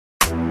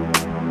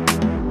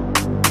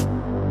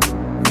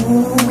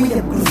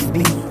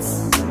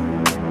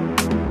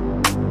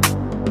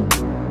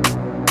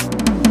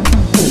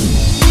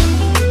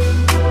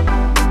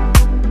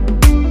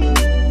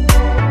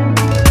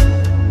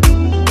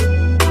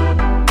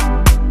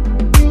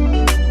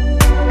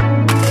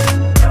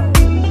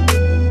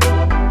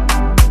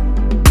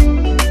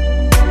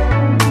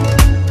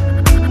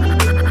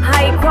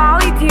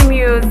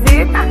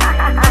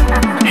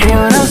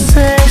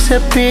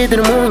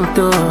Pedir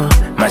muito,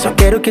 mas eu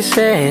quero que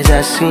seja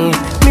assim.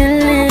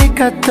 Me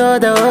liga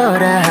toda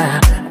hora,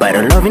 para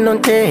o love não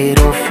ter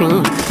um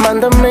fim.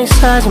 Manda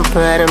mensagem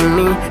para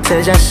mim,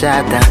 seja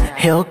chata,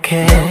 eu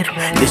quero.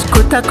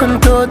 Discuta com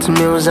todos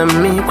meus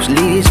amigos,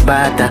 lhes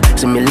bata.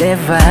 Se me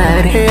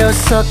levar, eu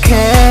só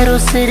quero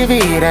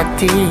servir a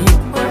ti.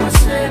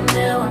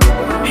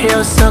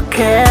 Eu só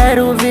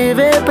quero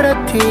viver pra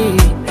ti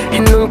e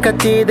nunca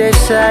te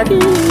deixar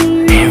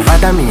ir.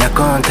 Invada minha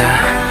conta,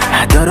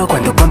 adoro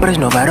quando compras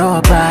nova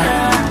roupa.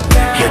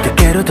 Eu te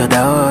quero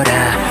toda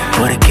hora,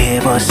 porque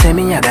você é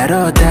minha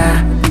garota.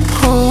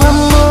 O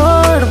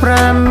amor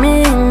pra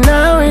mim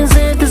não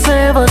existe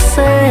sem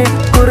você.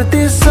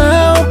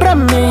 Curtição pra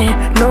mim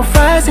não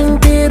faz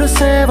sentido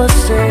sem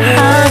você.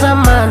 As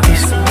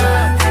amantes,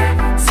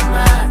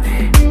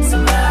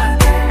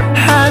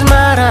 as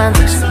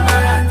marandas,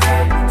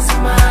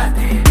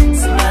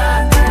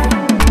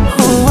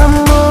 o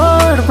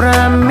amor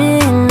pra mim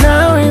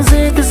não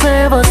existe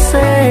sem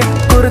você.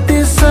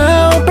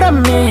 Curtição pra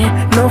mim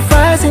não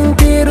faz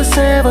sentido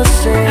sem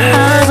você.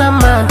 As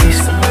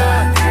amantes,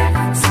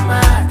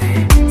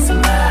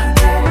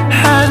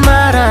 as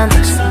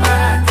marandas,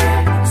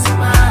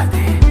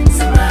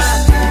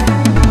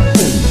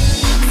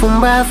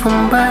 fumba,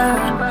 fumba,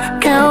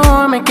 que é o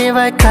homem que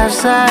vai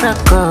casar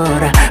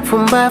agora.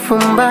 Fumba,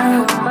 fumba,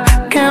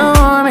 que é o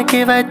homem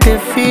que vai ter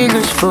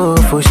filhos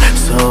fofos.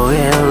 Sou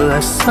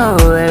eu,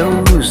 sou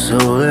eu,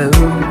 sou eu.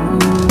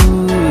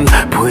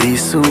 Por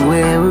isso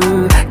eu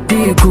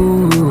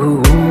digo,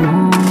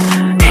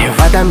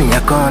 invada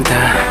minha conta.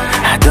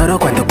 Adoro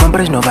quando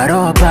compras nova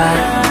roupa.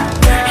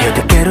 Eu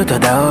te quero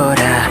toda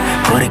hora,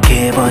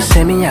 porque você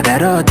é minha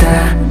garota.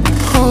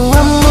 O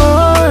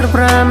amor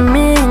pra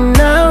mim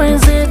não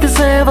existe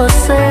sem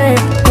você.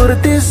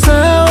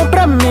 Curtição